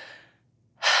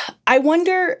 I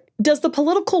wonder, does the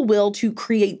political will to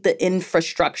create the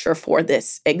infrastructure for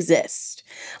this exist?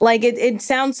 Like, it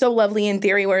sounds so lovely in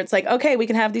theory where it's like, okay, we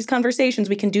can have these conversations,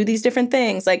 we can do these different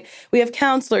things. Like, we have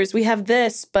counselors, we have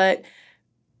this, but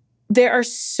there are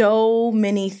so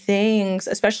many things,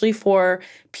 especially for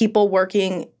people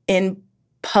working in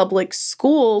public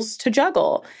schools, to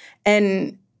juggle.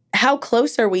 And how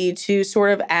close are we to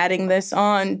sort of adding this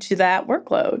on to that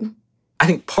workload? I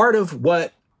think part of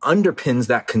what underpins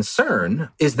that concern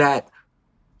is that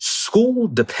school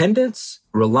dependence,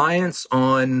 reliance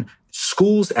on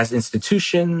schools as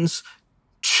institutions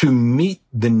to meet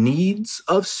the needs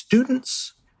of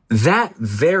students, that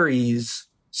varies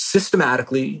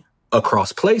systematically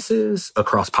across places,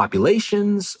 across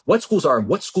populations. What schools are and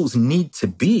what schools need to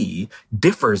be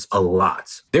differs a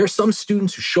lot. There are some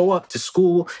students who show up to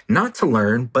school not to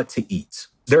learn, but to eat.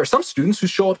 There are some students who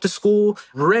show up to school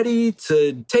ready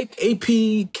to take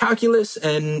AP calculus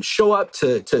and show up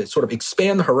to sort of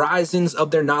expand the horizons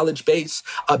of their knowledge base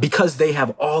because they have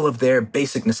all of their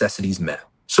basic necessities met.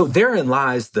 So therein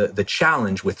lies the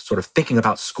challenge with sort of thinking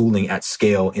about schooling at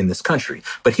scale in this country.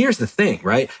 But here's the thing,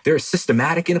 right? There are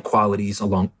systematic inequalities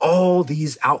along all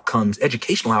these outcomes,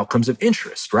 educational outcomes of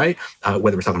interest, right?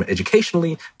 Whether we're talking about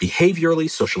educationally, behaviorally,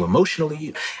 social,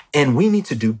 emotionally, and we need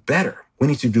to do better. We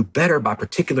need to do better by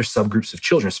particular subgroups of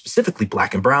children, specifically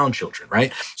Black and brown children,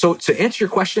 right? So to answer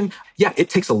your question, yeah, it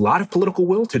takes a lot of political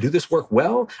will to do this work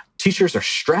well. Teachers are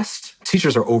stressed.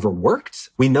 Teachers are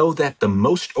overworked. We know that the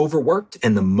most overworked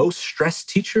and the most stressed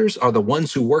teachers are the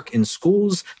ones who work in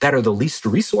schools that are the least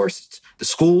resourced, the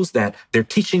schools that they're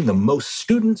teaching the most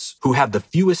students, who have the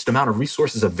fewest amount of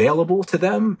resources available to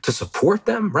them to support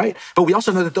them, right? But we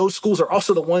also know that those schools are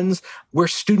also the ones where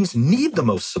students need the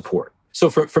most support. So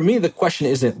for me, the question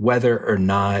isn't whether or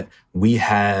not we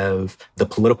have the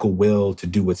political will to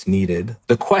do what's needed.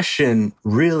 The question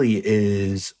really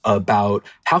is about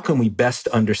how can we best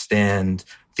understand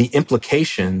the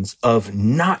implications of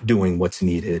not doing what's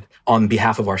needed on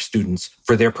behalf of our students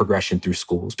for their progression through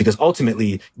schools. Because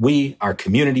ultimately, we, our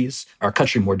communities, our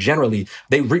country more generally,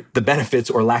 they reap the benefits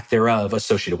or lack thereof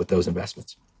associated with those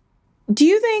investments. Do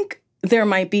you think there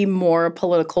might be more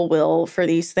political will for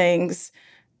these things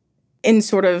in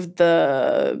sort of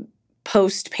the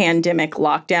post-pandemic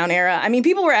lockdown era? I mean,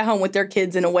 people were at home with their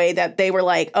kids in a way that they were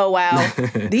like, oh, wow,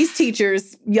 these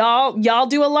teachers, y'all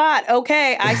do a lot.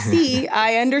 Okay, I see,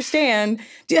 I understand.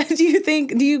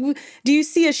 Do you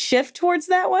see a shift towards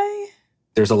that way?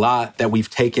 There's a lot that we've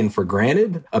taken for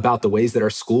granted about the ways that our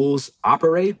schools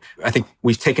operate. I think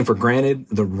we've taken for granted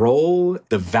the role,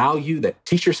 the value that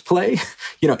teachers play,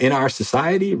 in our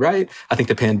society, right? I think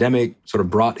the pandemic sort of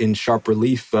brought in sharp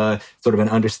relief, sort of an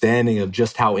understanding of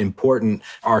just how important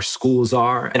our schools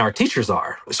are and our teachers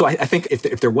are. So I think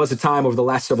if there was a time over the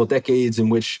last several decades in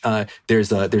which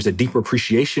there's a deeper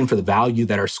appreciation for the value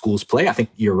that our schools play, I think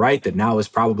you're right that now is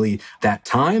probably that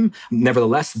time.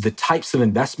 Nevertheless, the types of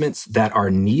investments that are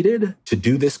needed to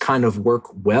do this kind of work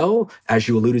well, as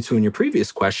you alluded to in your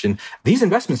previous question, these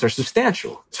investments are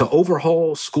substantial. To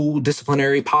overhaul school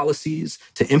disciplinary policies,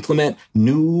 to implement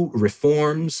new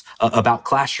reforms about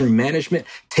classroom management,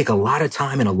 take a lot of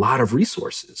time and a lot of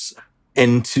resources.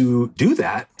 And to do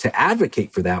that, to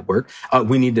advocate for that work,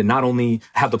 we need to not only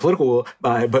have the political,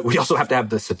 but we also have to have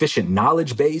the sufficient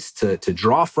knowledge base to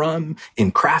draw from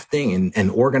in crafting and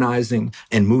organizing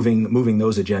and moving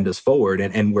those agendas forward.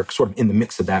 And we're sort of in the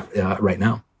mix of that right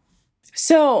now.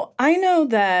 So I know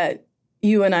that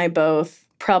you and I both,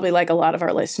 probably like a lot of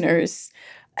our listeners,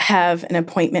 have an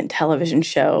appointment television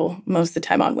show most of the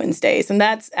time on Wednesdays, and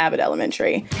that's Abbott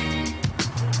Elementary.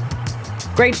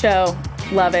 Great show.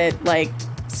 Love it. Like,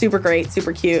 super great,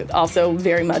 super cute. Also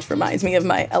very much reminds me of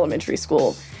my elementary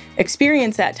school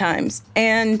experience at times.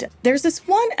 And there's this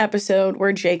one episode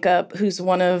where Jacob, who's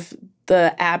one of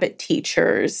the Abbott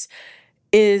teachers,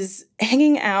 is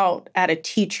hanging out at a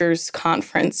teachers'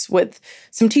 conference with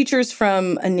some teachers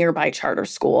from a nearby charter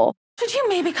school. Should you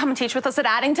maybe come and teach with us at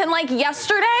Addington like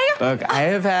yesterday? Look, I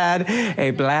have had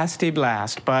a blasty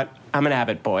blast, but I'm an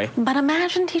Abbott boy. But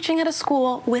imagine teaching at a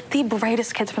school with the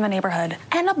brightest kids from the neighborhood.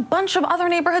 And a bunch of other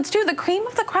neighborhoods, too. The cream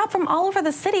of the crop from all over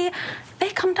the city, they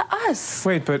come to us.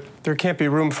 Wait, but there can't be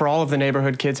room for all of the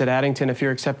neighborhood kids at Addington if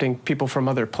you're accepting people from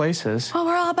other places. Well,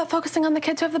 we're all job at focusing on the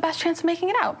kids who have the best chance of making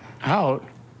it out. Out?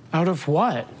 Out of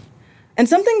what? And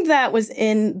something that was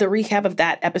in the recap of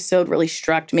that episode really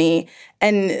struck me.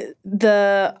 And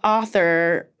the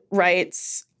author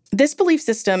writes, this belief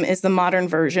system is the modern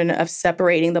version of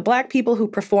separating the Black people who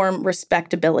perform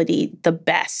respectability the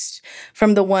best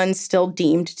from the ones still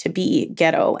deemed to be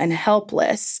ghetto and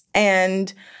helpless.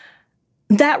 And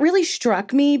that really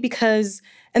struck me because,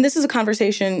 and this is a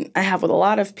conversation I have with a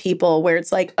lot of people where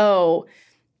it's like, oh,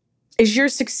 is your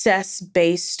success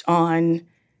based on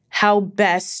how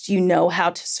best you know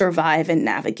how to survive and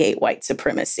navigate white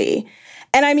supremacy?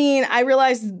 And I mean, I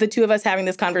realize the two of us having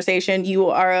this conversation, you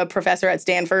are a professor at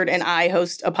Stanford and I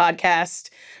host a podcast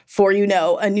for,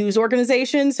 a news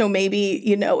organization. So maybe,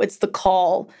 it's the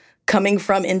call coming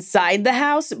from inside the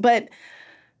house. But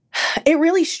it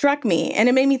really struck me and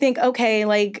it made me think, okay,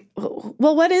 well,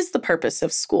 what is the purpose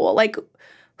of school?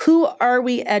 Who are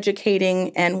we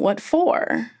educating and what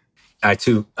for? I,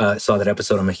 too, saw that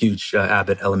episode. I'm a huge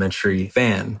Abbott Elementary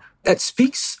fan. That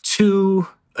speaks to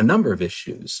a number of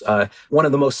issues. One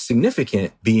of the most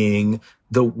significant being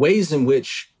the ways in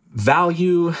which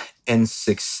value and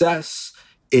success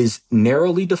is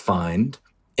narrowly defined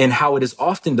and how it is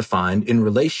often defined in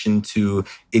relation to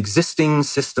existing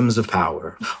systems of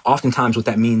power. Oftentimes what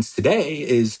that means today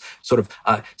is sort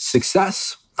of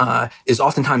success is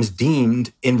oftentimes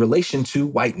deemed in relation to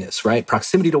whiteness, right?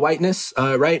 Proximity to whiteness,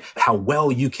 right? How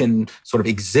well you can sort of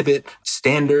exhibit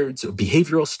standards,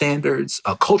 behavioral standards,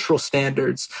 cultural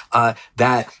standards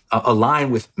that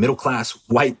align with middle-class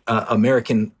white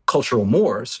American cultural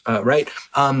mores, right?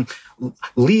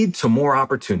 Lead to more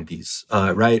opportunities,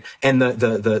 right? And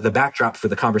the backdrop for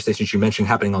the conversations you mentioned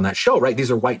happening on that show, right? These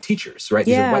are white teachers, right?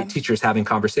 These are white teachers having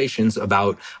conversations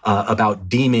about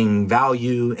deeming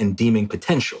value and deeming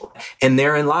potential. And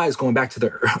therein lies, going back to the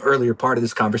earlier part of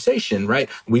this conversation, right?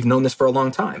 We've known this for a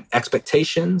long time.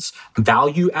 Expectations,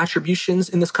 value attributions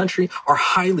in this country are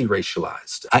highly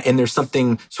racialized. And there's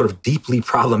something sort of deeply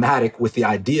problematic with the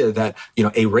idea that,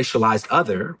 a racialized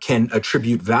other can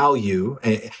attribute value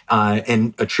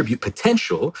and attribute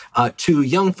potential to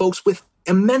young folks with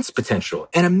immense potential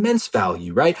and immense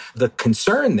value, right? The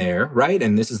concern there, right,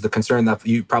 and this is the concern that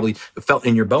you probably felt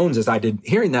in your bones as I did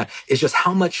hearing that, is just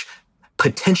how much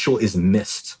potential is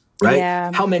missed, right?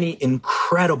 Yeah. How many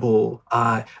incredible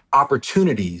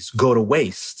opportunities go to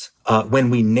waste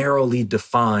when we narrowly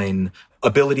define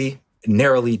ability,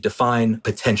 narrowly define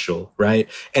potential, right?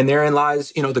 And therein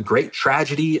lies, the great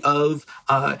tragedy of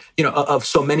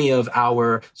so many of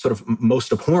our sort of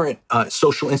most abhorrent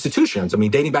social institutions. I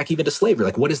mean, dating back even to slavery,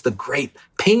 what is the great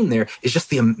pain there is just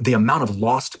the amount of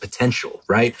lost potential,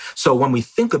 right? So when we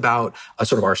think about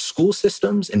sort of our school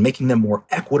systems and making them more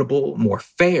equitable, more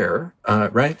fair,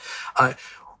 right?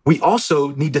 We also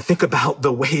need to think about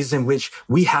the ways in which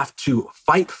we have to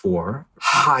fight for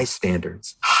high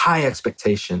standards, high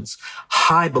expectations,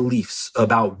 high beliefs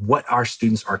about what our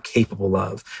students are capable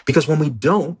of. Because when we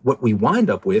don't, what we wind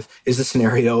up with is a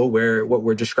scenario where what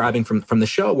we're describing from the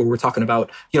show, where we're talking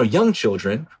about, young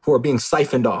children who are being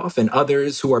siphoned off and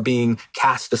others who are being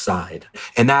cast aside.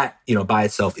 And that, by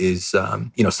itself is,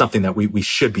 something that we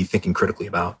should be thinking critically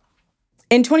about.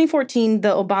 In 2014,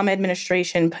 the Obama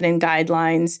administration put in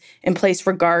guidelines in place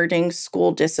regarding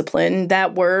school discipline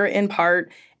that were in part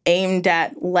aimed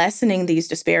at lessening these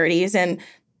disparities, and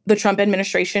the Trump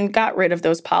administration got rid of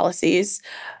those policies.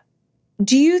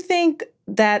 Do you think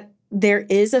that there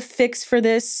is a fix for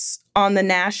this on the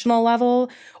national level,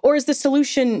 or is the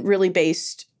solution really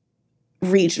based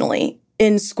regionally?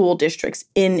 In school districts,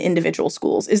 in individual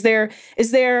schools? Is there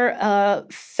a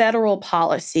federal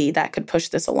policy that could push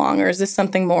this along, or is this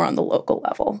something more on the local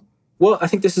level? Well, I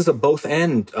think this is a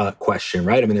both-and question,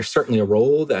 right? I mean, there's certainly a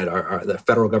role that the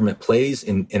federal government plays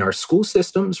in our school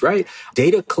systems, right?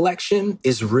 Data collection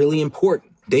is really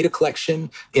important. Data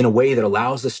collection in a way that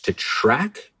allows us to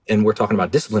track, and we're talking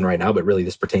about discipline right now, but really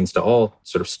this pertains to all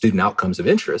sort of student outcomes of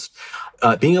interest.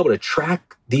 Being able to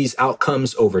track these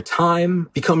outcomes over time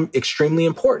become extremely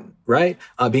important, right?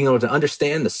 Being able to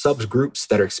understand the subgroups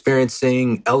that are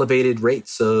experiencing elevated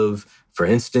rates of, for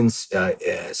instance,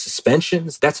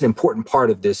 suspensions. That's an important part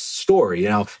of this story.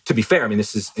 Now, to be fair, I mean,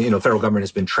 this is, federal government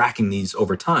has been tracking these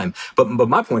over time. But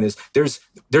my point is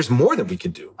there's more that we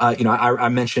could do. I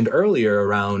mentioned earlier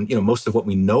around, most of what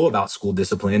we know about school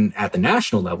discipline at the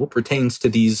national level pertains to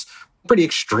these pretty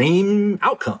extreme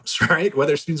outcomes, right?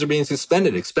 Whether students are being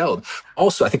suspended, expelled.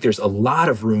 Also, I think there's a lot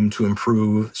of room to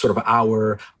improve sort of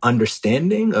our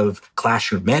understanding of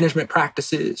classroom management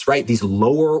practices, right? These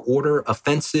lower order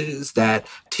offenses that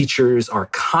teachers are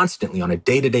constantly on a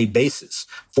day-to-day basis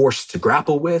forced to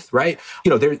grapple with, right?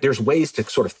 There's ways to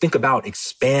sort of think about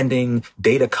expanding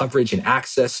data coverage and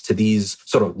access to these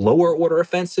sort of lower order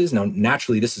offenses. Now,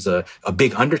 naturally, this is a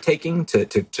big undertaking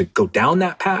to go down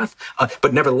that path.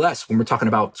 But nevertheless, when we're talking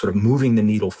about sort of moving the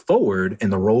needle forward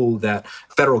and the role that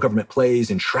federal government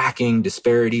plays in tracking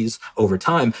disparities over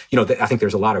time, I think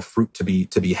there's a lot of fruit to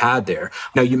be had there.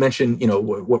 Now, you mentioned,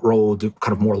 what role do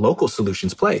kind of more local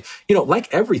solutions play?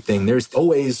 Like everything, there's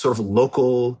always sort of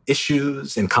local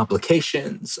issues and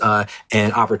complications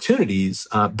and opportunities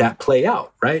that play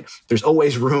out, right? There's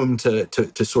always room to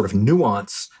sort of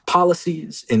nuance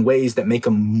policies in ways that make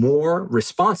them more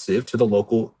responsive to the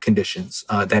local conditions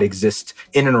that exist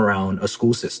in and around a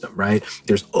school system, right?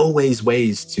 There's always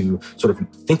ways to sort of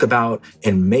think about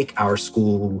and make our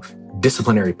school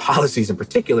disciplinary policies in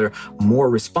particular more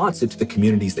responsive to the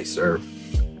communities they serve.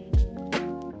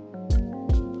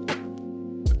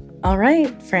 All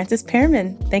right, Francis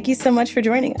Pearman, thank you so much for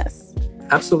joining us.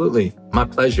 Absolutely. My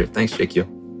pleasure. Thanks, JQ.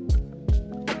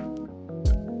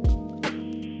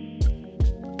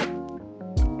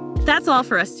 That's all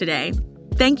for us today.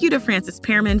 Thank you to Francis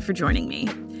Pearman for joining me.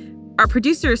 Our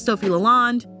producer is Sophie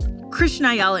Lalonde. Krishna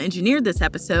Ayala engineered this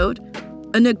episode.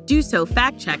 Anouk Dusso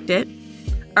fact-checked it.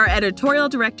 Our editorial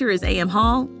director is A.M.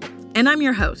 Hall. And I'm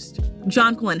your host,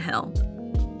 Jonquilyn Hill.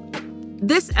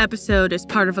 This episode is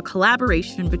part of a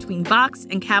collaboration between Vox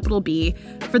and Capital B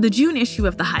for the June issue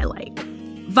of The Highlight.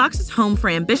 Vox is home for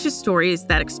ambitious stories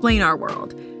that explain our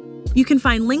world. You can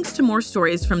find links to more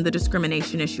stories from the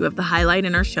discrimination issue of The Highlight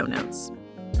in our show notes.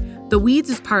 The Weeds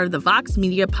is part of the Vox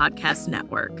Media Podcast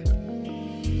Network.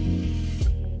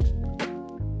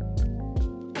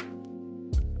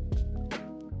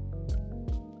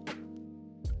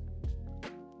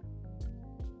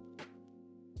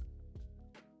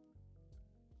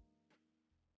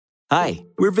 Hi,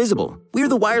 we're Visible. We're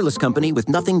the wireless company with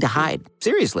nothing to hide.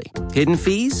 Seriously. Hidden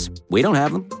fees? We don't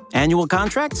have them. Annual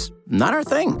contracts? Not our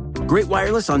thing. Great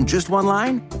wireless on just one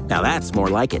line? Now that's more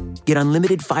like it. Get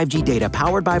unlimited 5G data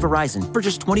powered by Verizon for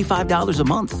just $25 a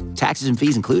month. Taxes and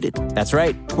fees included. That's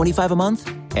right, $25 a month,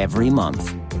 every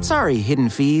month. Sorry, hidden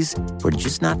fees. We're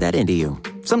just not that into you.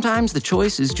 Sometimes the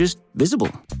choice is just Visible.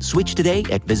 Switch today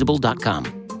at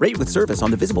Visible.com. Rate with service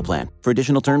on the Visible plan. For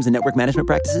additional terms and network management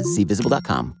practices, see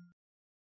Visible.com.